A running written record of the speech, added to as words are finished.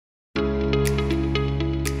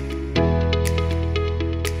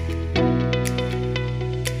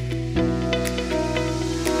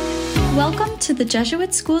Welcome to the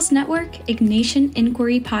Jesuit Schools Network Ignatian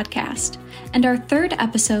Inquiry Podcast and our third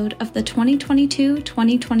episode of the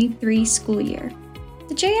 2022-2023 school year.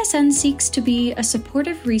 The JSN seeks to be a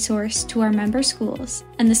supportive resource to our member schools,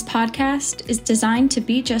 and this podcast is designed to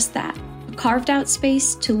be just that, a carved-out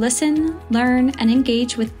space to listen, learn, and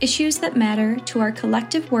engage with issues that matter to our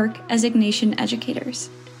collective work as Ignatian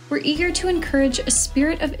educators. We're eager to encourage a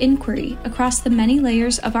spirit of inquiry across the many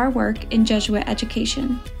layers of our work in Jesuit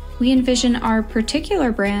education. We envision our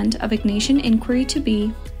particular brand of Ignatian inquiry to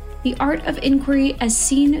be the art of inquiry as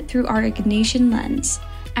seen through our Ignatian lens,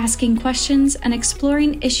 asking questions and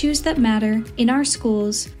exploring issues that matter in our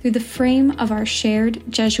schools through the frame of our shared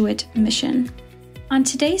Jesuit mission. On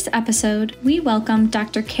today's episode, we welcome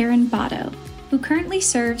Dr. Karin Botto, who currently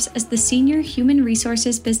serves as the Senior Human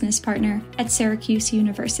Resources Business Partner at Syracuse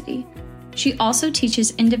University. She also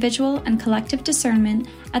teaches individual and collective discernment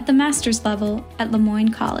at the master's level at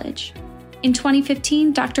Lemoyne College. In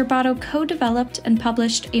 2015, Dr. Botto co-developed and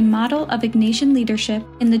published a model of Ignatian leadership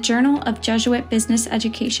in the Journal of Jesuit Business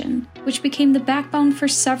Education, which became the backbone for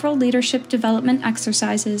several leadership development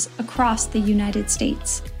exercises across the United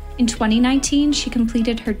States. In 2019, she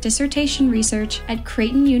completed her dissertation research at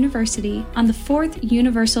Creighton University on the fourth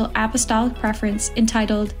Universal Apolostic Preference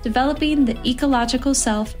entitled Developing the Ecological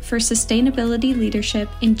Self for Sustainability Leadership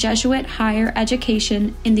in Jesuit Higher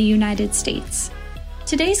Education in the United States.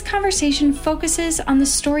 Today's conversation focuses on the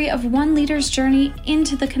story of one leader's journey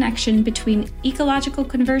into the connection between ecological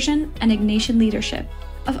conversion and Ignatian leadership,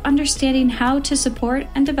 of understanding how to support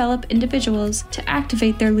and develop individuals to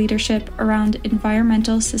activate their leadership around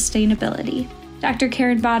environmental sustainability. Dr.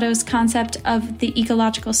 Karin Botto's concept of the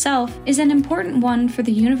ecological self is an important one for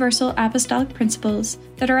the Universal Apolostic Principles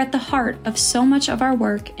that are at the heart of so much of our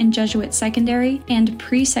work in Jesuit secondary and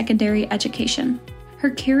pre-secondary education.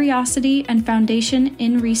 Her curiosity and foundation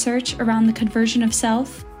in research around the conversion of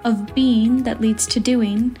self, of being that leads to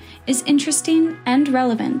doing, is interesting and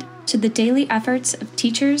relevant to the daily efforts of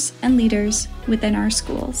teachers and leaders within our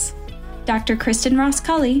schools. Dr. Kristen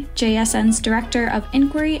Ross-Cully, JSN's Director of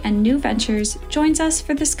Inquiry and New Ventures, joins us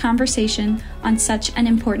for this conversation on such an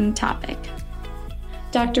important topic.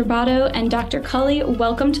 Dr. Botto and Dr. Cully,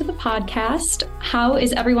 welcome to the podcast. How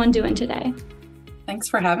is everyone doing today? Thanks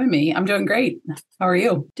for having me. I'm doing great. How are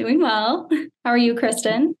you? Doing well. How are you,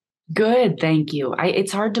 Kristen? Good, thank you.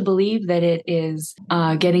 It's hard to believe that it is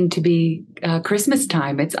getting to be Christmas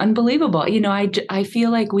time. It's unbelievable. You know, I feel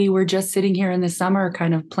like we were just sitting here in the summer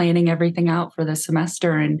kind of planning everything out for the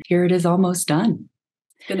semester, and here it is almost done.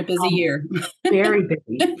 It's been a busy year. Very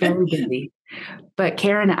busy, very busy. But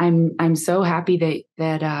Karin, I'm so happy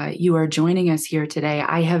that you are joining us here today.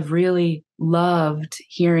 I have really loved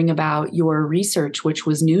hearing about your research, which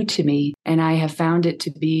was new to me, and I have found it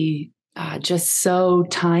to be just so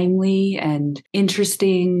timely and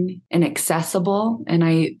interesting and accessible. And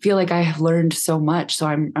I feel like I have learned so much. So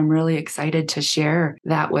I'm really excited to share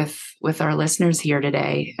that with our listeners here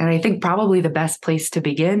today. And I think probably the best place to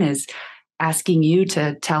begin is asking you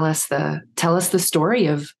to tell us the story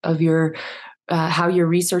of your how your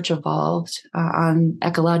research evolved on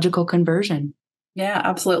ecological conversion. Yeah,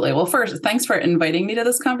 absolutely. Well, first, thanks for inviting me to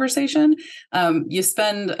this conversation. You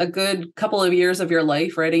spend a good couple of years of your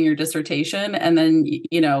life writing your dissertation, and then,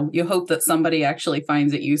 you hope that somebody actually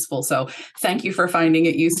finds it useful. So thank you for finding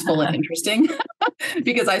it useful and interesting,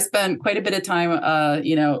 because I spent quite a bit of time,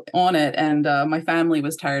 on it, and my family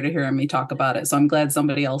was tired of hearing me talk about it. So I'm glad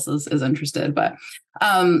somebody else is interested. But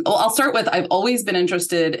I'll start with, I've always been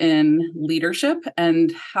interested in leadership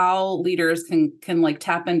and how leaders can like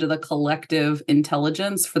tap into the collective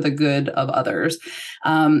intelligence for the good of others.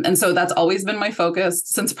 And so that's always been my focus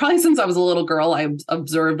since I was a little girl. I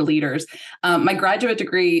observed leaders. My graduate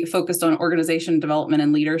degree focused on organization development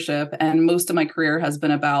and leadership. And most of my career has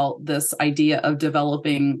been about this idea of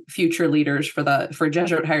developing future leaders for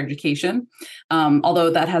Jesuit higher education.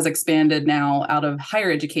 Although that has expanded now out of higher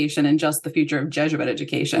education and just the future of Jesuit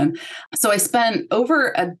education. So I spent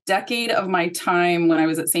over a decade of my time when I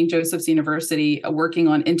was at St. Joseph's University working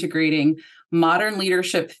on integrating modern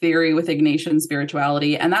leadership theory with Ignatian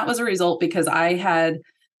spirituality. And that was a result because I had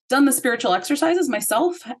done the spiritual exercises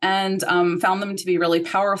myself and found them to be really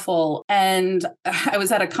powerful. And I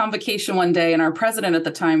was at a convocation one day, and our president at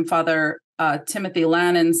the time, Father Timothy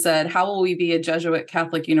Lannon, said, "How will we be a Jesuit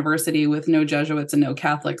Catholic university with no Jesuits and no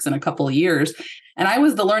Catholics in a couple of years?" And I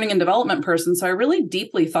was the learning and development person. So I really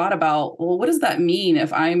deeply thought about, well, what does that mean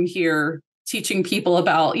if I'm here teaching people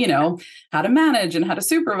about, how to manage and how to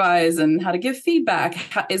supervise and how to give feedback.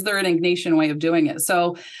 Is there an Ignatian way of doing it?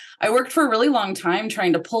 So I worked for a really long time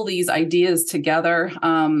trying to pull these ideas together.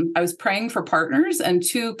 I was praying for partners, and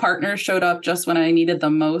 2 partners showed up just when I needed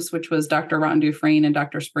them most, which was Dr. Ron Dufresne and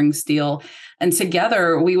Dr. Spring Steele. And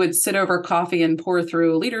together we would sit over coffee and pour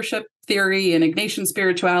through leadership theory and Ignatian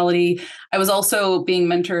spirituality. I was also being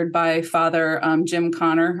mentored by Father Jim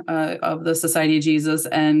Connor of the Society of Jesus.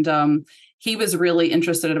 And he was really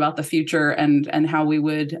interested about the future and how we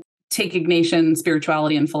would take Ignatian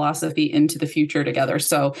spirituality and philosophy into the future together.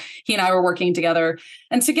 So he and I were working together.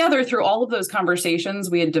 And together, through all of those conversations,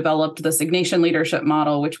 we had developed this Ignatian leadership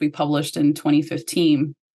model, which we published in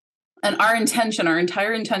 2015. And our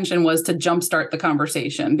entire intention was to jumpstart the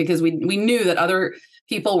conversation, because we knew that other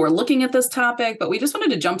people were looking at this topic, but we just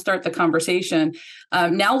wanted to jumpstart the conversation.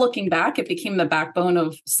 Now looking back, it became the backbone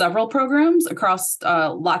of several programs across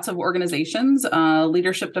lots of organizations,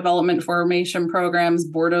 leadership development formation programs,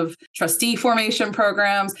 board of trustee formation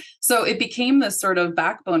programs. So it became this sort of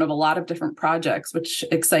backbone of a lot of different projects, which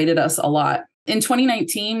excited us a lot. In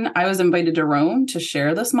 2019, I was invited to Rome to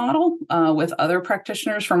share this model with other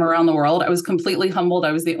practitioners from around the world. I was completely humbled.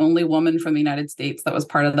 I was the only woman from the United States that was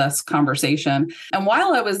part of this conversation. And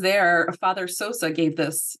while I was there, Father Sosa gave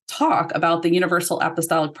this talk about the Universal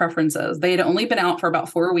Apostolic Preferences. They had only been out for about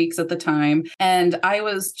 4 weeks at the time. And I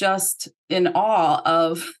was just in awe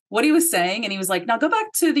of what he was saying. And he was like, now go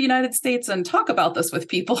back to the United States and talk about this with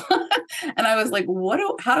people. And I was like,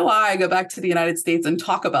 how do I go back to the United States and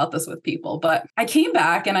talk about this with people? But I came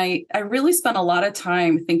back and I really spent a lot of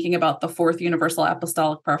time thinking about the 4th Universal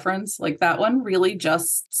Apostolic Preference. Like, that one really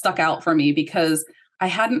just stuck out for me, because I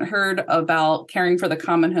hadn't heard about caring for the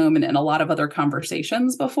common home in a lot of other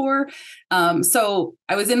conversations before. So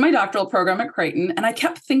I was in my doctoral program at Creighton, and I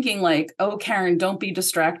kept thinking like, oh, Karin, don't be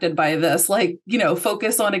distracted by this. Like,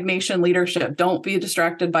 focus on Ignatian leadership. Don't be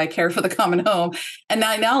distracted by care for the common home. And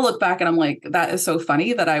I now look back and I'm like, that is so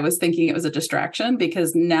funny that I was thinking it was a distraction,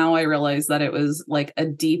 because now I realize that it was like a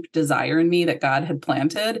deep desire in me that God had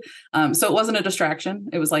planted. So it wasn't a distraction.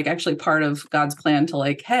 It was like actually part of God's plan to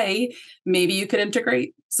like, hey, maybe you could integrate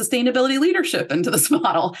sustainability leadership into this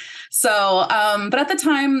model. So, but at the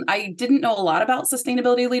time, I didn't know a lot about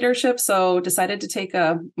sustainability leadership, so decided to take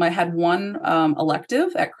I had one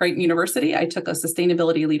elective at Creighton University. I took a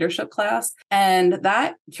sustainability leadership class, and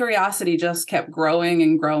that curiosity just kept growing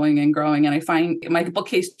and growing and growing. And I find my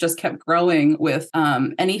bookcase just kept growing with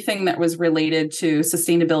anything that was related to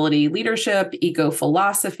sustainability leadership,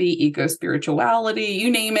 eco-philosophy, eco-spirituality, you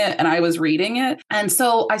name it. And I was reading it. And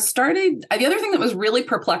so I started, the other thing that was really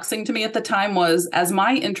perplexing to me at the time was, as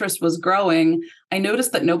my interest was growing, I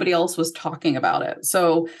noticed that nobody else was talking about it.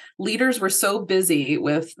 So leaders were so busy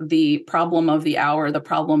with the problem of the hour, the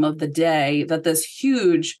problem of the day, that this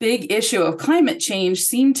huge, big issue of climate change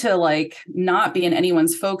seemed to like not be in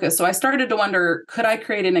anyone's focus. So I started to wonder, could I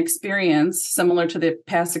create an experience similar to the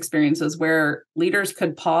past experiences where leaders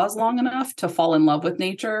could pause long enough to fall in love with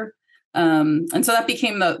nature? And so that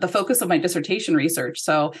became the focus of my dissertation research.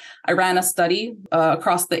 So I ran a study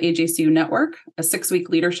across the AJCU network, a 6-week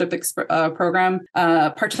leadership program.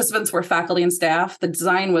 Participants were faculty and staff. The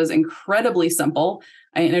design was incredibly simple.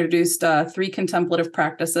 I introduced 3 contemplative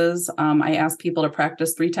practices. I asked people to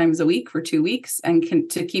practice 3 times a week for 2 weeks and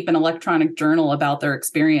to keep an electronic journal about their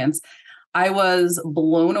experience. I was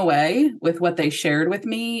blown away with what they shared with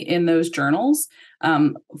me in those journals.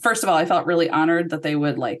 First of all, I felt really honored that they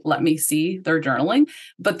would let me see their journaling,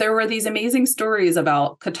 but there were these amazing stories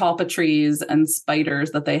about catalpa trees and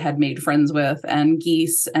spiders that they had made friends with, and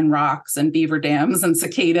geese and rocks and beaver dams and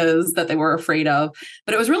cicadas that they were afraid of.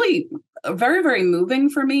 But it was really very, very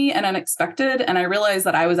moving for me and unexpected. And I realized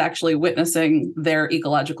that I was actually witnessing their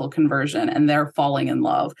ecological conversion and their falling in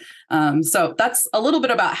love. So that's a little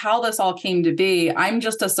bit about how this all came to be. I'm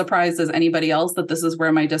just as surprised as anybody else that this is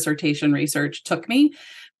where my dissertation research took me.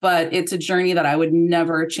 But it's a journey that I would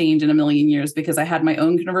never change in a million years, because I had my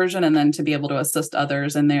own conversion, and then to be able to assist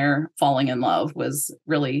others in their falling in love was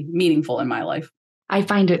really meaningful in my life. I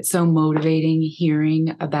find it so motivating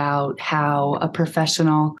hearing about how a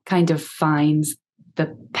professional kind of finds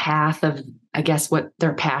the path of, I guess, what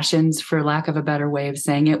their passions, for lack of a better way of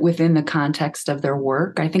saying it, within the context of their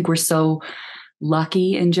work. I think we're so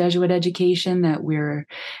lucky in Jesuit education that we're,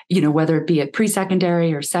 whether it be a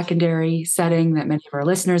pre-secondary or secondary setting that many of our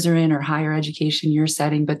listeners are in, or higher education, your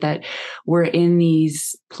setting, but that we're in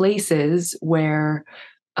these places where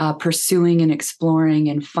pursuing and exploring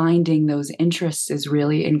and finding those interests is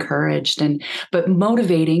really encouraged, but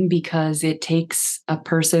motivating, because it takes a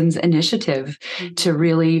person's initiative to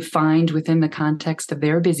really find within the context of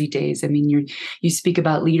their busy days. I mean, you speak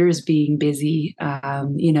about leaders being busy,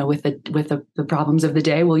 with the problems of the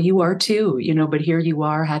day. Well, you are too, but here you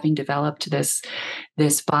are, having developed this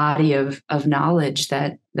body of knowledge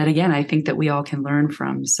that again, I think that we all can learn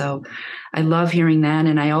from. So I love hearing that.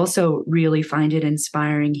 And I also really find it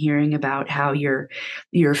inspiring hearing about how your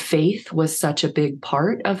faith was such a big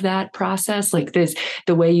part of that process. Like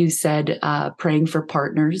the way you said, praying for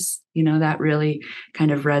partners, that really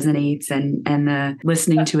kind of resonates, and the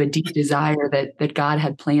listening to a deep desire that God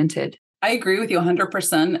had planted. I agree with you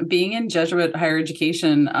 100%. Being in Jesuit higher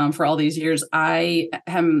education for all these years, I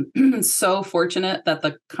am so fortunate that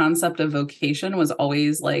the concept of vocation was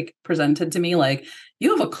always like presented to me like,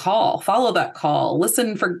 you have a call, follow that call,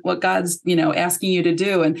 listen for what God's, asking you to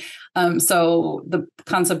do. And so the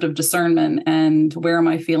concept of discernment and where am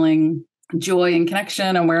I feeling joy and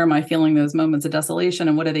connection, and where am I feeling those moments of desolation,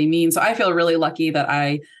 and what do they mean? So I feel really lucky that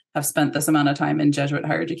I have spent this amount of time in Jesuit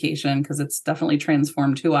higher education, because it's definitely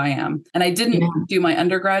transformed who I am. And I didn't do my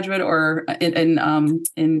undergraduate or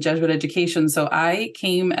in Jesuit education. So I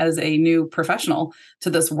came as a new professional to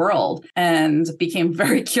this world and became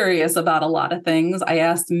very curious about a lot of things. I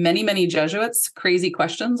asked many, many Jesuits crazy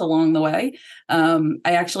questions along the way. I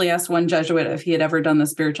actually asked one Jesuit if he had ever done the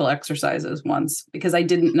spiritual exercises once, because I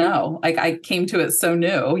didn't know. I came to it so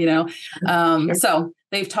new, Sure. So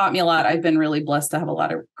they've taught me a lot. I've been really blessed to have a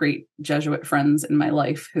lot of great Jesuit friends in my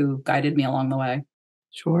life who guided me along the way.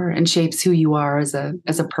 Sure. And shapes who you are as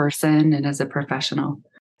a person and as a professional.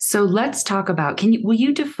 So let's talk about, will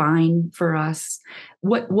you define for us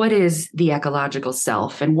what is the ecological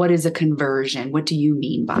self, and what is a conversion? What do you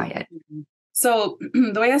mean by it? So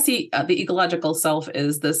the way I see the ecological self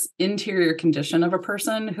is this interior condition of a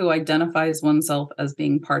person who identifies oneself as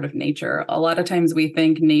being part of nature. A lot of times we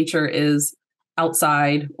think nature is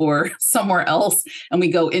outside or somewhere else, and we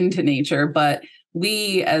go into nature, but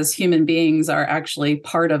we as human beings are actually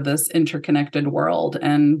part of this interconnected world.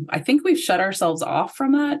 And I think we've shut ourselves off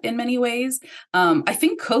from that in many ways. I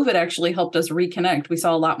think COVID actually helped us reconnect. We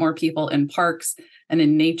saw a lot more people in parks and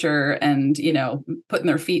in nature and, putting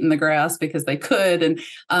their feet in the grass because they could.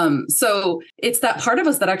 And so it's that part of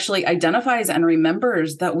us that actually identifies and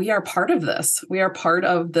remembers that we are part of this. We are part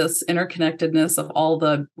of this interconnectedness of all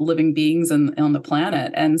the living beings on the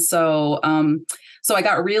planet. And so I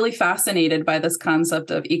got really fascinated by this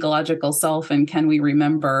concept of ecological self, and can we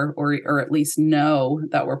remember or at least know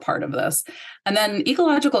that we're part of this? And then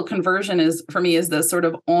ecological conversion for me is this sort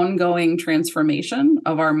of ongoing transformation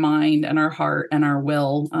of our mind and our heart and our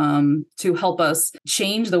will to help us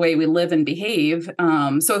change the way we live and behave.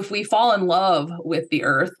 So if we fall in love with the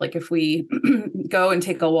earth, like if we go and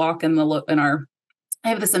take a walk I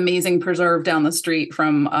have this amazing preserve down the street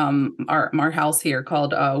from our house here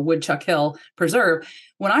called Woodchuck Hill Preserve.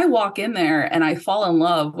 When I walk in there and I fall in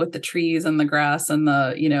love with the trees and the grass and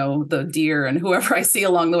the deer and whoever I see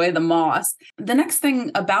along the way, the moss, the next thing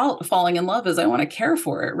about falling in love is I want to care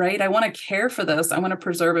for it, right? I want to care for this. I want to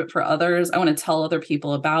preserve it for others. I want to tell other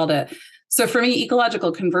people about it. So for me,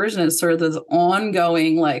 ecological conversion is sort of this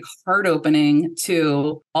ongoing, like, heart opening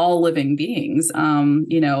to all living beings,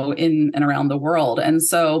 in and around the world. And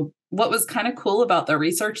so what was kind of cool about the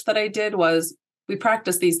research that I did was we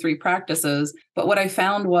practiced these 3 practices. But what I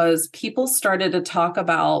found was people started to talk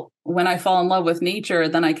about, when I fall in love with nature,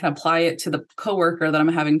 then I can apply it to the coworker that I'm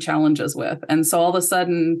having challenges with. And so all of a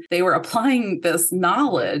sudden they were applying this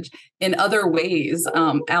knowledge in other ways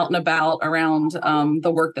out and about around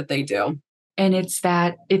the work that they do. And it's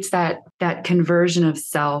that conversion of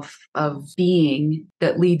self, of being,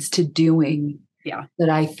 that leads to doing. Yeah. That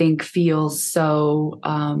I think feels so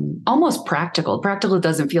almost practical. Practical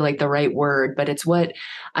doesn't feel like the right word, but it's what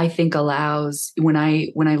I think allows, when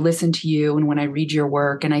I listen to you and when I read your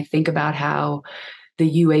work, and I think about how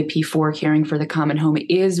the UAP4, caring for the common home,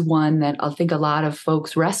 is one that I think a lot of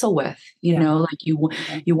folks wrestle with, you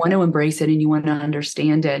want to embrace it and you want to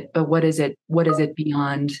understand it, but what is it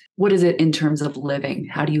beyond? What is it in terms of living?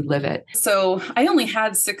 How do you live it? So I only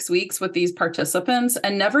had 6 weeks with these participants,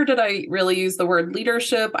 and never did I really use the word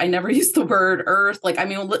leadership. I never used the word earth.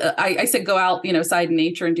 I said, go out, side in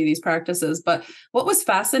nature and do these practices. But what was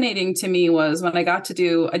fascinating to me was when I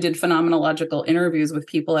did phenomenological interviews with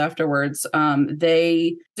people afterwards, they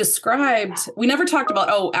they described, we never talked about,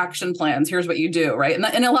 oh, action plans, here's what you do, right? And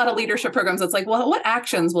in a lot of leadership programs, it's like, well, what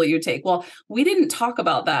actions will you take? Well, we didn't talk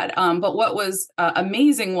about that. But what was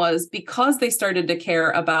amazing was because they started to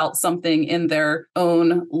care about something in their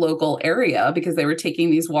own local area, because they were taking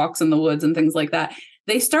these walks in the woods and things like that,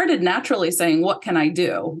 they started naturally saying, what can I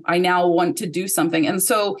do? I now want to do something. And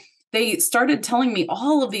so they started telling me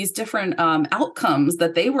all of these different outcomes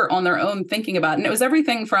that they were on their own thinking about. And it was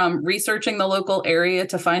everything from researching the local area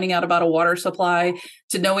to finding out about a water supply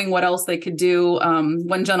to knowing what else they could do.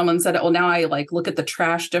 One gentleman said, oh, now I look at the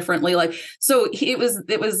trash differently. So it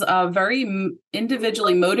was very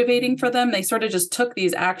individually motivating for them. They sort of just took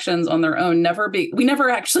these actions on their own. We never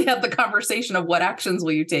actually had the conversation of what actions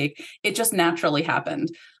will you take. It just naturally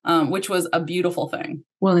happened, which was a beautiful thing.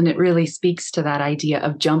 Well, and it really speaks to that idea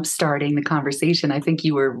of jumpstarting the conversation. I think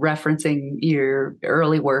you were referencing your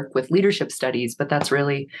early work with leadership studies, but that's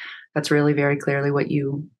really very clearly what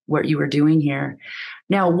you were doing here.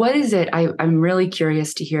 Now, what is it? I'm really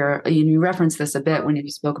curious to hear. You referenced this a bit when you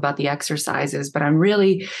spoke about the exercises, but I'm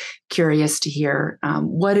really curious to hear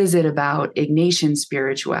what is it about Ignatian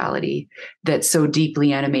spirituality that so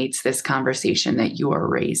deeply animates this conversation that you are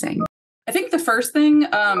raising? I think the first thing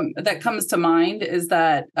that comes to mind is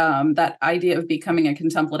that that idea of becoming a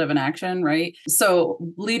contemplative in action, right? So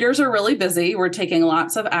leaders are really busy. We're taking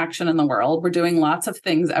lots of action in the world. We're doing lots of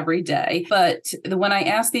things every day. But when I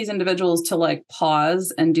asked these individuals to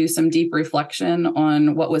pause and do some deep reflection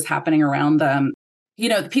on what was happening around them,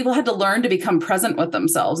 people had to learn to become present with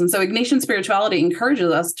themselves. And so Ignatian spirituality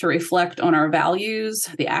encourages us to reflect on our values,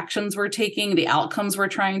 the actions we're taking, the outcomes we're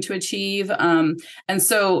trying to achieve. And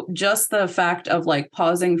so just the fact of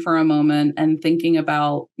pausing for a moment and thinking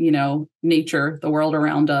about, nature, the world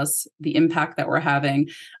around us, the impact that we're having.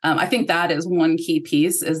 I think that is one key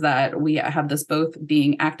piece, is that we have this both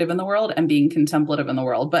being active in the world and being contemplative in the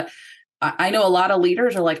world. But I know a lot of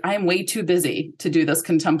leaders are I'm way too busy to do this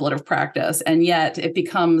contemplative practice. And yet it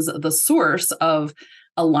becomes the source of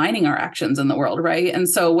aligning our actions in the world, right? And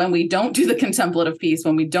so when we don't do the contemplative piece,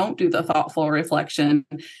 when we don't do the thoughtful reflection,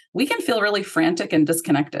 we can feel really frantic and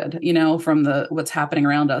disconnected, from what's happening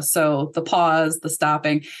around us. So the pause, the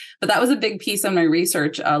stopping. But that was a big piece in my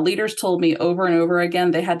research. Leaders told me over and over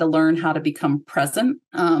again, they had to learn how to become present.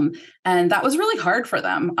 And that was really hard for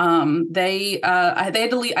them. They had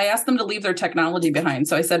to I asked them to leave their technology behind.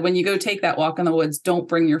 So I said, when you go take that walk in the woods, don't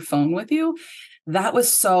bring your phone with you. That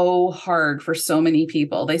was so hard for so many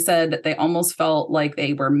people. They said that they almost felt like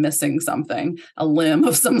they were missing something, a limb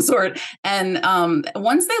of some sort. And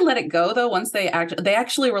once they let it go, though, once they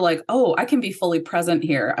actually were like, oh, I can be fully present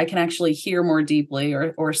here. I can actually hear more deeply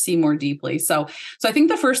or see more deeply. So I think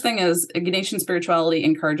the first thing is Ignatian spirituality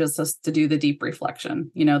encourages us to do the deep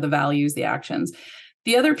reflection, the values, the actions.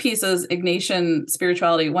 The other piece is Ignatian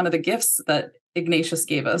spirituality. One of the gifts that Ignatius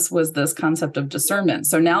gave us was this concept of discernment.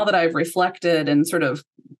 So now that I've reflected and sort of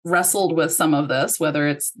wrestled with some of this, whether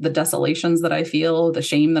it's the desolations that I feel, the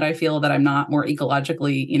shame that I feel that I'm not more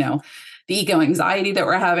ecologically, the eco anxiety that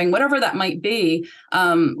we're having, whatever that might be,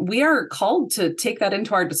 we are called to take that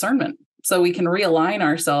into our discernment. So we can realign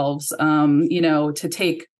ourselves, to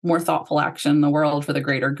take more thoughtful action in the world for the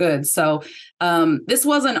greater good. So this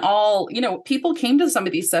wasn't all, people came to some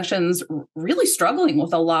of these sessions really struggling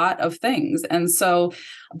with a lot of things. And so,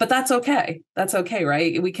 but that's okay. That's okay,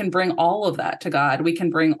 right? We can bring all of that to God. We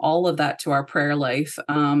can bring all of that to our prayer life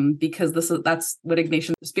because that's what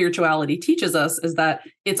Ignatian spirituality teaches us, is that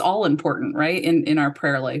it's all important, right, in our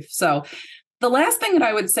prayer life. So the last thing that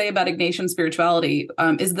I would say about Ignatian spirituality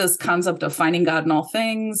is this concept of finding God in all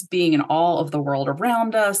things, being in awe of the world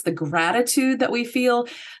around us, the gratitude that we feel.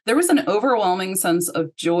 There was an overwhelming sense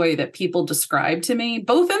of joy that people described to me,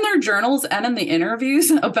 both in their journals and in the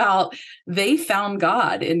interviews, about they found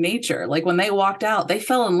God in nature. Like when they walked out, they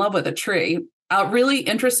fell in love with a tree. A really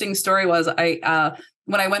interesting story was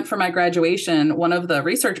when I went for my graduation, one of the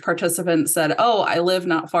research participants said, oh, I live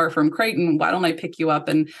not far from Creighton. Why don't I pick you up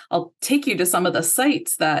and I'll take you to some of the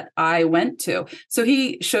sites that I went to? So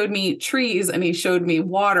he showed me trees and he showed me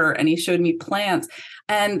water and he showed me plants.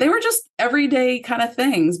 And they were just everyday kind of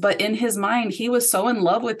things. But in his mind, he was so in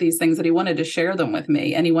love with these things that he wanted to share them with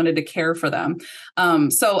me and he wanted to care for them.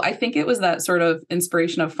 So I think it was that sort of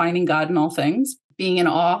inspiration of finding God in all things, being in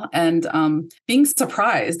awe, and being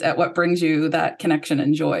surprised at what brings you that connection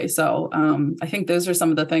and joy. So I think those are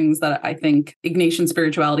some of the things that I think Ignatian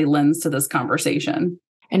spirituality lends to this conversation.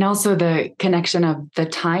 And also the connection of the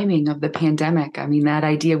timing of the pandemic. I mean, that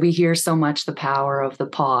idea, we hear so much the power of the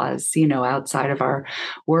pause, outside of our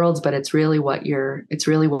worlds, but it's really what you're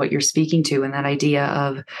speaking to. And that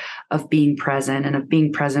idea of being present and of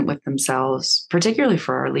being present with themselves, particularly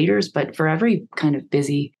for our leaders, but for every kind of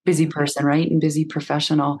busy person, right? And busy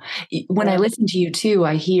professional. When I listen to you too,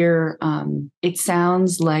 I hear, it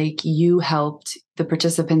sounds like you helped the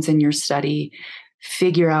participants in your study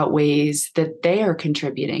figure out ways that they are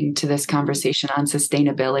contributing to this conversation on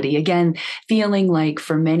sustainability. Again, feeling like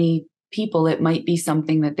for many people, it might be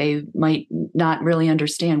something that they might not really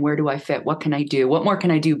understand. Where do I fit? What can I do? What more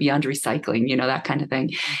can I do beyond recycling? That kind of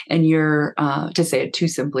thing. And you're, to say it too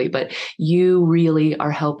simply, but you really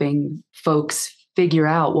are helping folks figure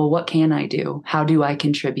out, well, what can I do? How do I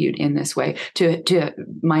contribute in this way to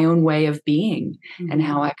my own way of being and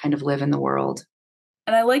how I kind of live in the world?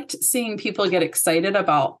 And I liked seeing people get excited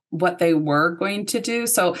about what they were going to do.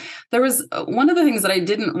 So there was one of the things that I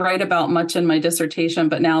didn't write about much in my dissertation,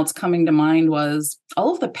 but now it's coming to mind, was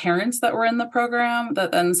all of the parents that were in the program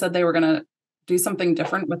that then said they were going to do something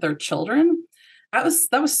different with their children. That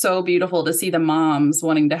was so beautiful to see the moms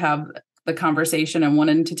wanting to have the conversation and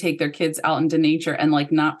wanting to take their kids out into nature and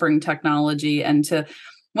like not bring technology. And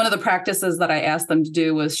one of the practices that I asked them to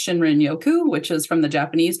do was Shinrin-yoku, which is from the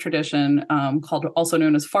Japanese tradition, also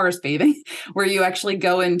known as forest bathing, where you actually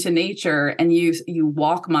go into nature and you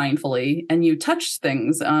walk mindfully and you touch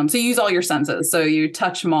things. So you use all your senses. So you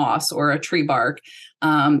touch moss or a tree bark.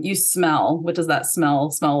 You smell. What does that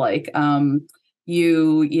smell like?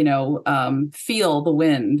 You feel the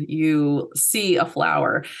wind, you see a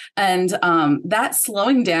flower, and that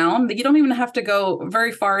slowing down, you don't even have to go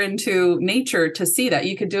very far into nature to see that.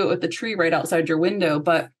 You could do it with the tree right outside your window.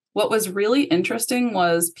 But what was really interesting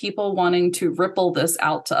was people wanting to ripple this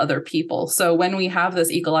out to other people. So when we have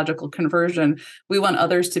this ecological conversion, we want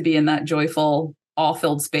others to be in that joyful,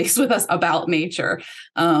 all-filled space with us about nature.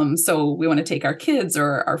 So we want to take our kids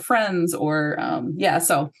or our friends or,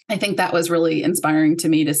 So I think that was really inspiring to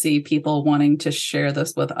me to see people wanting to share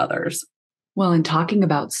this with others. Well, and talking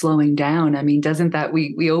about slowing down, I mean, doesn't that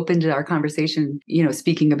we opened our conversation,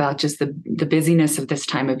 speaking about just the busyness of this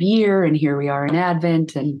time of year, and here we are in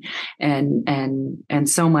Advent, and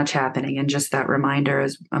so much happening, and just that reminder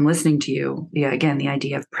as I'm listening to you, again, the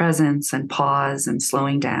idea of presence and pause and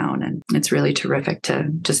slowing down, and it's really terrific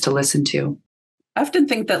to listen to. I often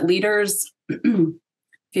think that leaders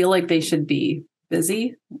feel like they should be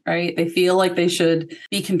busy, right? They feel like they should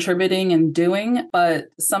be contributing and doing, but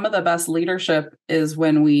some of the best leadership is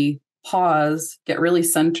when we pause, get really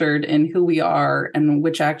centered in who we are and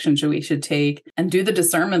which actions we should take, and do the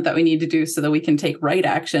discernment that we need to do so that we can take right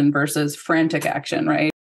action versus frantic action,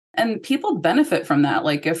 right? And people benefit from that.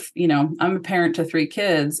 Like if, I'm a parent to 3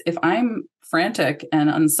 kids, if I'm frantic and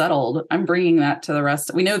unsettled, I'm bringing that to the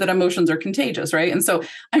rest. We know that emotions are contagious, right? And so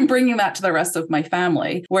I'm bringing that to the rest of my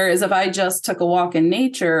family. Whereas if I just took a walk in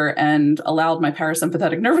nature and allowed my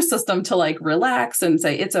parasympathetic nervous system to like relax and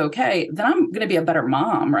say, it's okay, then I'm going to be a better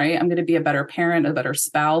mom, right? I'm going to be a better parent, a better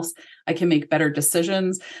spouse. I can make better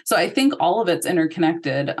decisions. So I think all of it's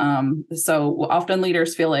interconnected. So often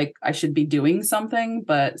leaders feel like I should be doing something,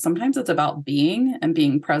 but sometimes it's about being and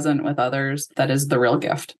being present with others. That is the real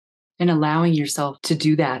gift. And allowing yourself to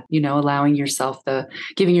do that, giving yourself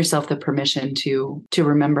the permission to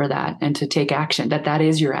remember that and to take action, that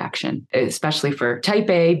is your action, especially for type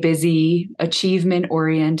A, busy,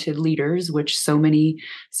 achievement-oriented leaders, which so many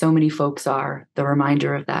folks are. The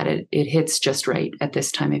reminder of that, it hits just right at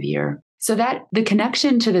this time of year. So that the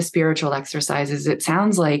connection to the spiritual exercises, it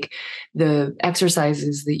sounds like the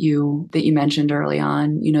exercises that you mentioned early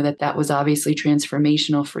on, that was obviously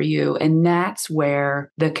transformational for you. And that's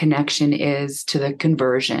where the connection is to the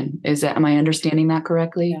conversion. Am I understanding that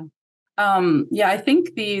correctly? Yeah. I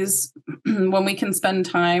think these, when we can spend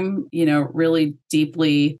time, really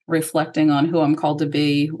deeply reflecting on who I'm called to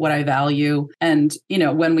be, what I value, and,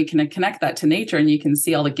 when we can connect that to nature and you can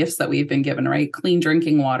see all the gifts that we've been given, right? Clean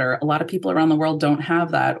drinking water. A lot of people around the world don't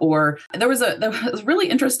have that. Or there was a really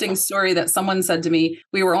interesting story that someone said to me.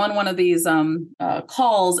 We were on one of these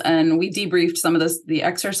calls and we debriefed some of the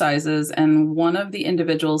exercises. And one of the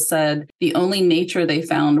individuals said the only nature they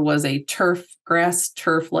found was a grass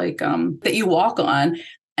turf like that you walk on,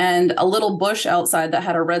 and a little bush outside that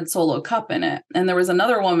had a red Solo cup in it. And there was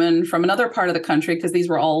another woman from another part of the country, because these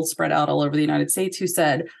were all spread out all over the United States, who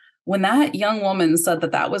said, when that young woman said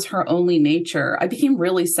that that was her only nature, I became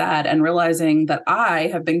really sad, and realizing that I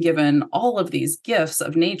have been given all of these gifts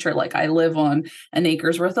of nature. Like, I live on an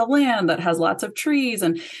acre's worth of land that has lots of trees.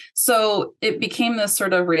 And so it became this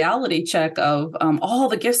sort of reality check of all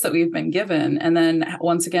the gifts that we've been given. And then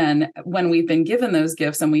once again, when we've been given those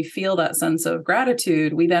gifts and we feel that sense of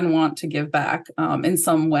gratitude, we then want to give back in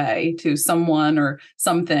some way to someone or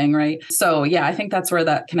something, right? So yeah, I think that's where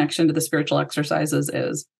that connection to the spiritual exercises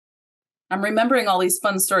is. I'm remembering all these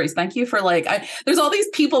fun stories. Thank you for there's all these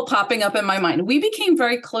people popping up in my mind. We became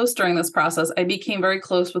very close during this process. I became very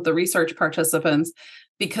close with the research participants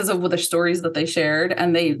because of the stories that they shared,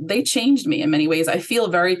 and they changed me in many ways. I feel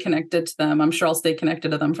very connected to them. I'm sure I'll stay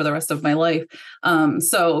connected to them for the rest of my life.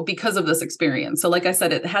 So because of this experience. So like I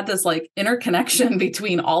said, it had this interconnection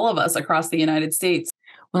between all of us across the United States.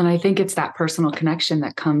 Well, and I think it's that personal connection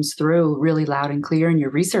that comes through really loud and clear in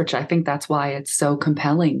your research. I think that's why it's so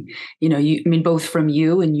compelling. Both from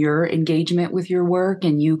you and your engagement with your work,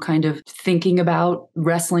 and you kind of thinking about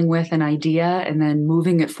wrestling with an idea and then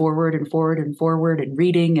moving it forward and forward and forward, and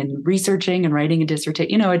reading and researching and writing a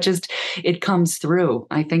dissertation. It comes through.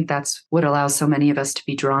 I think that's what allows so many of us to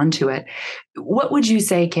be drawn to it. What would you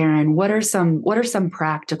say, Karin? What are some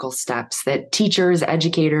practical steps that teachers,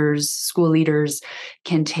 educators, school leaders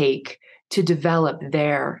can take to develop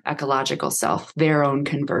their ecological self, their own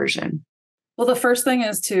conversion? Well, the first thing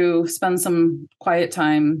is to spend some quiet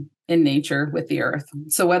time in nature with the earth.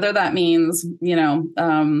 So whether that means,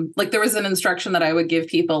 there was an instruction that I would give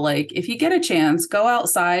people, if you get a chance, go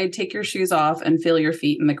outside, take your shoes off and feel your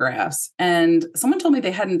feet in the grass. And someone told me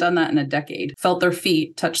they hadn't done that in a decade, felt their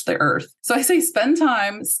feet touch the earth. So I say, spend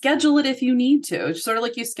time, schedule it if you need to. It's sort of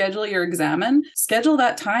like you schedule your examen, schedule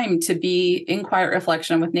that time to be in quiet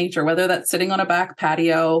reflection with nature, whether that's sitting on a back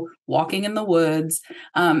patio, walking in the woods,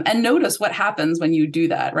 and notice what happens when you do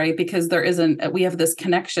that, right? Because we have this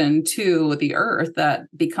connection to the earth that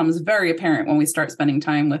becomes very apparent when we start spending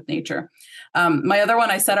time with nature. My other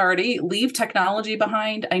one, I said already, leave technology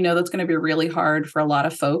behind. I know that's going to be really hard for a lot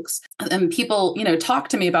of folks. And people, talk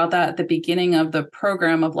to me about that at the beginning of the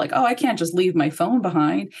program of I can't just leave my phone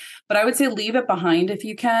behind. But I would say leave it behind if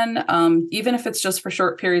you can, even if it's just for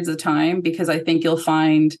short periods of time, because I think you'll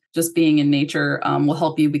find just being in nature will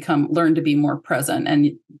help you learn to be more present.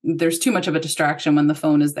 And there's too much of a distraction when the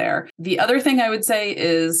phone is there. The other thing I would say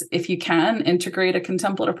is, if you can, integrate a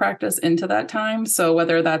contemplative practice into that time. So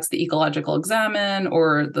whether that's the ecological examen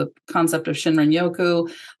or the concept of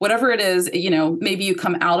Shinrin-yoku, whatever it is, maybe you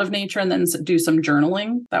come out of nature and then do some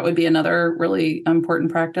journaling. That would be another really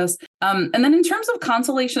important practice. And then in terms of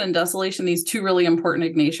consolation and desolation, these two really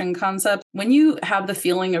important Ignatian concepts, when you have the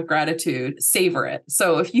feeling of gratitude, savor it.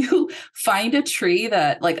 So if you find a tree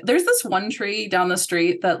that there's this one tree down the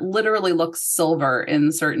street that literally looks silver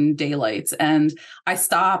in certain daylights. And I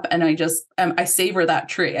stop and I savor that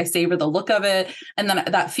tree. I savor the look of it. And then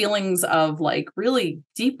that feelings of really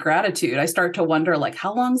deep gratitude. I start to wonder,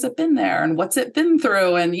 how long's it been there and what's it been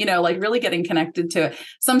through? And, really getting connected to it.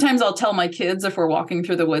 Sometimes I'll tell my kids, if we're walking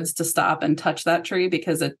through the woods, to stop and touch that tree,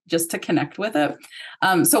 because just to connect with it.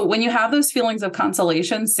 So when you have those feelings of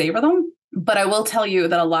consolation, savor them. But I will tell you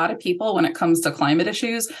that a lot of people, when it comes to climate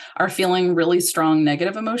issues, are feeling really strong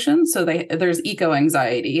negative emotions. So there's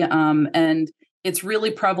eco-anxiety, and it's really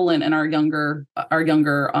prevalent in our younger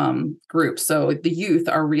groups. So the youth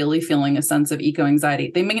are really feeling a sense of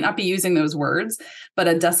eco-anxiety. They may not be using those words, but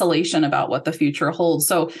a desolation about what the future holds.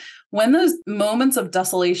 So when those moments of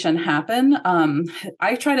desolation happen,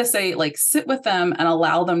 I try to say, sit with them and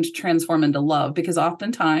allow them to transform into love. Because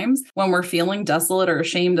oftentimes when we're feeling desolate or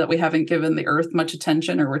ashamed that we haven't given the earth much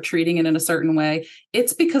attention, or we're treating it in a certain way,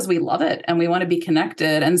 it's because we love it and we want to be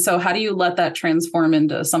connected. And so how do you let that transform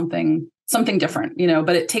into something different,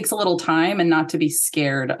 but it takes a little time, and not to be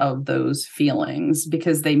scared of those feelings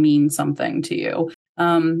because they mean something to you.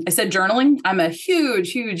 I said journaling. I'm a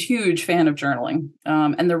huge, huge, huge fan of journaling.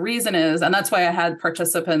 And the reason is, and that's why I had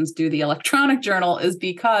participants do the electronic journal, is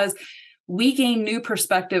because we gain new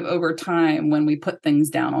perspective over time when we put things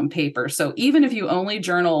down on paper. So even if you only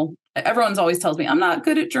journal, everyone's always tells me, I'm not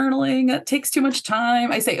good at journaling. It takes too much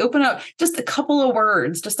time. I say, open up just a couple of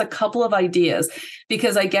words, just a couple of ideas,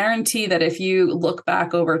 because I guarantee that if you look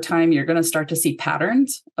back over time, you're going to start to see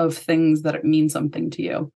patterns of things that mean something to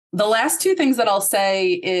you. The last two things that I'll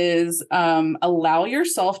say is allow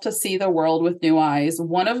yourself to see the world with new eyes.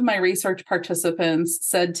 One of my research participants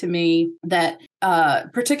said to me that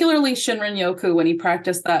particularly Shinrin-yoku, when he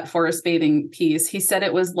practiced that forest bathing piece, he said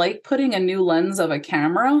it was like putting a new lens of a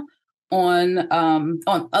camera on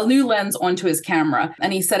a new lens onto his camera.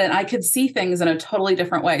 And he said, and I could see things in a totally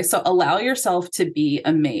different way. So allow yourself to be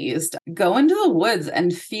amazed. Go into the woods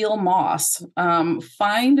and feel moss.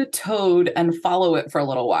 Find a toad and follow it for a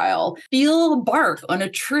little while. Feel bark on a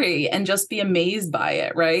tree and just be amazed by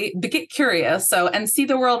it, right? But get curious. So, and see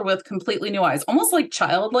the world with completely new eyes, almost like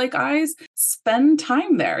childlike eyes. Spend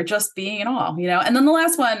time there, just being in awe, And then the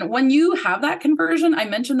last one, when you have that conversion, I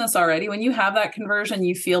mentioned this already, when you have that conversion,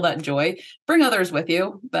 you feel that joy. Bring others with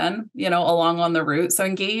you then, along on the route. So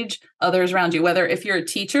engage others around you. Whether if you're a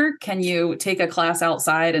teacher, can you take a class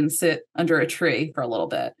outside and sit under a tree for a little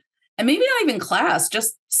bit? And maybe not even class,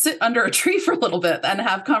 just sit under a tree for a little bit and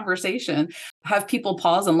have conversation. Have people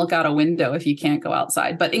pause and look out a window if you can't go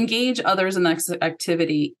outside. But engage others in the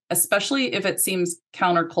activity, especially if it seems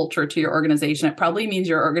counterculture to your organization. It probably means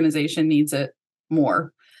your organization needs it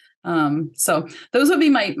more. So those would be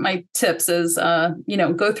my tips is,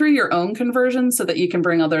 go through your own conversion so that you can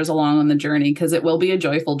bring others along on the journey, because it will be a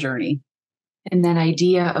joyful journey. And that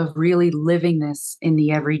idea of really living this in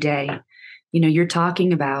the everyday, you're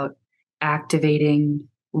talking about activating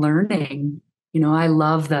learning. I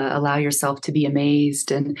love the allow yourself to be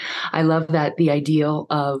amazed. And I love that the ideal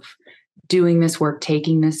of doing this work,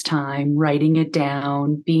 taking this time, writing it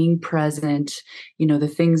down, being present, the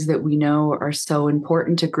things that we know are so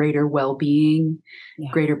important to greater well-being,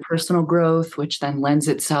 greater personal growth, which then lends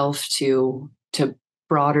itself to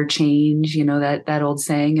broader change. That old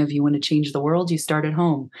saying of you want to change the world, you start at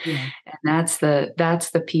home. Yeah. And that's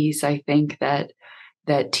the piece I think that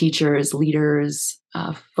teachers, leaders,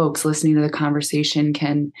 folks listening to the conversation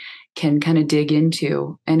can kind of dig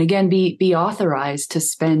into, and again, be authorized to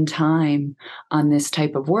spend time on this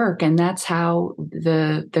type of work. And that's how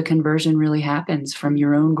the conversion really happens, from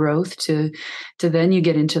your own growth to then you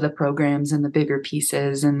get into the programs and the bigger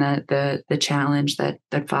pieces and the challenge that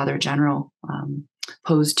Father General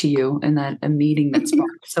posed to you in a meeting that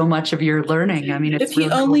sparked so much of your learning. I mean, it's if he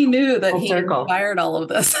really only cool. knew that he inspired all of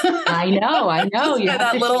this. I know. You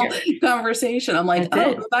that little conversation. I'm like,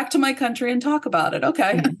 go back to my country and talk about it.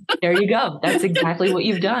 Okay. There you go. That's exactly what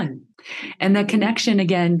you've done. And the connection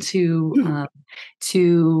again to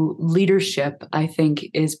leadership, I think,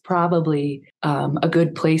 is probably a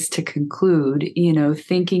good place to conclude.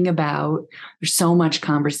 Thinking about, there's so much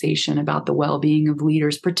conversation about the well-being of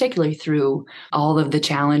leaders, particularly through all of the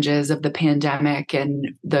challenges of the pandemic and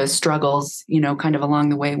the struggles, kind of along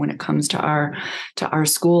the way when it comes to our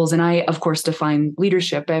schools. And I, of course, define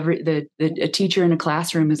leadership. A teacher in a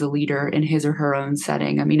classroom is a leader in his or her own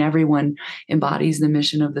setting. I mean, everyone embodies the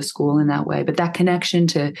mission of the school in that way. But that connection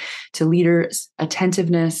to leaders'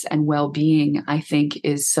 attentiveness and well-being, I think,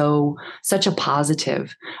 is such a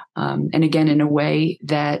positive. And again, in a way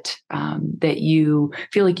that you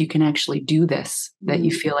feel like you can actually do this, that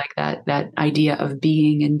you feel like that idea of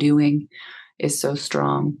being and doing is so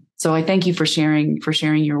strong. So I thank you for sharing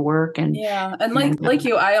your work. And like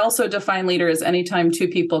you, I also define leader as anytime two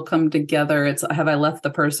people come together. It's, have I left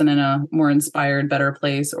the person in a more inspired, better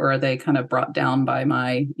place, or are they kind of brought down by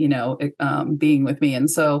my, being with me? And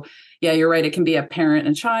so, yeah, you're right. It can be a parent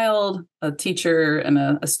and child, a teacher and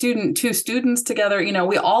a student, two students together.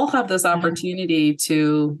 We all have this opportunity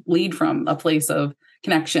to lead from a place of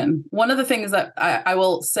connection. One of the things that I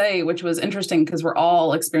will say, which was interesting because we're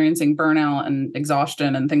all experiencing burnout and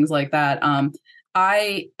exhaustion and things like that.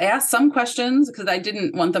 I asked some questions because I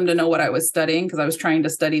didn't want them to know what I was studying, because I was trying to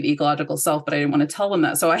study the ecological self, but I didn't want to tell them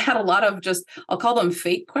that. So I had a lot of I'll call them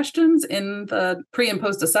fake questions in the pre and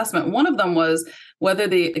post assessment. One of them was whether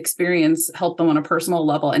the experience helped them on a personal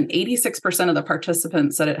level. And 86% of the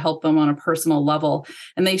participants said it helped them on a personal level.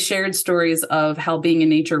 And they shared stories of how being in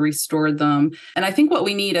nature restored them. And I think what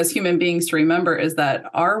we need as human beings to remember is that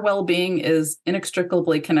our well-being is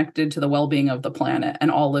inextricably connected to the well-being of the planet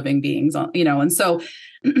and all living beings, and so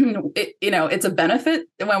it's a benefit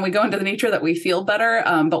when we go into the nature that we feel better,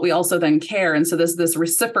 but we also then care. And so there's this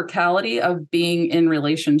reciprocality of being in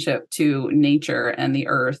relationship to nature and the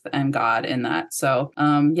earth and God in that. So,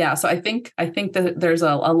 so I think that there's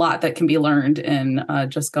a lot that can be learned in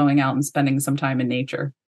just going out and spending some time in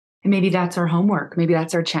nature. And maybe that's our homework. Maybe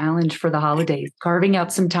that's our challenge for the holidays, carving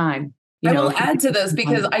out some time. I will add to this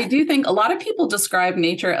because I do think a lot of people describe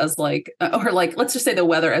nature as let's just say the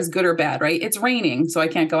weather as good or bad, right? It's raining, so I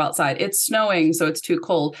can't go outside. It's snowing, so it's too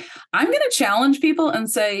cold. I'm going to challenge people and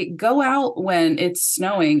say, go out when it's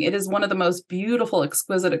snowing. It is one of the most beautiful,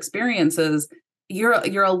 exquisite experiences.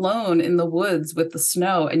 You're alone in the woods with the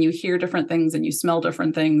snow, and you hear different things and you smell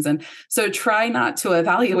different things. And so try not to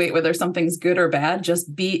evaluate whether something's good or bad.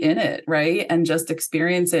 Just be in it, right? And just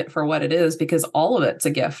experience it for what it is, because all of it's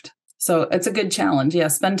a gift. So it's a good challenge. Yeah.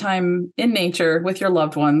 Spend time in nature with your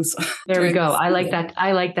loved ones. There we go. I like that.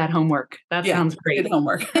 I like that homework. That sounds great. Good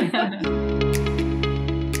homework.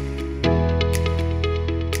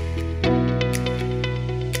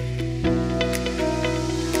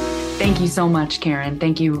 Thank you so much, Karin.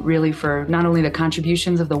 Thank you really for not only the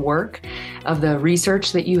contributions of the work, of the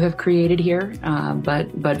research that you have created here,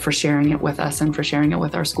 but for sharing it with us and for sharing it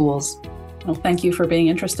with our schools. Well, thank you for being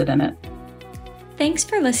interested in it. Thanks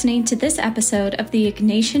for listening to this episode of the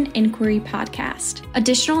Ignatian Inquiry Podcast.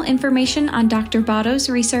 Additional information on Dr. Botto's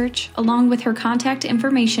research, along with her contact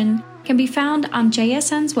information, can be found on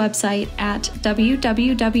JSN's website at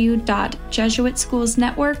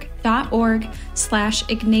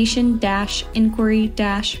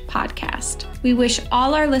www.jesuitschoolsnetwork.org/Ignatian-inquiry-podcast. We wish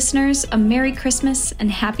all our listeners a Merry Christmas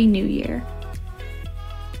and Happy New Year.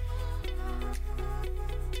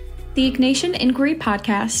 The Ignatian Inquiry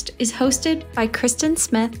Podcast is hosted by Kristen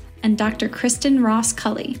Smith and Dr. Kristen Ross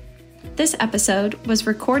Cully. This episode was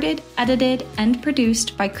recorded, edited, and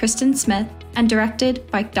produced by Kristen Smith and directed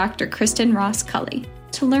by Dr. Kristen Ross Cully.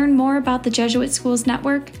 To learn more about the Jesuit Schools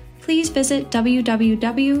Network, please visit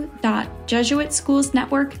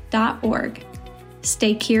www.jesuitschoolsnetwork.org.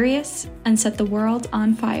 Stay curious and set the world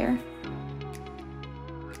on fire.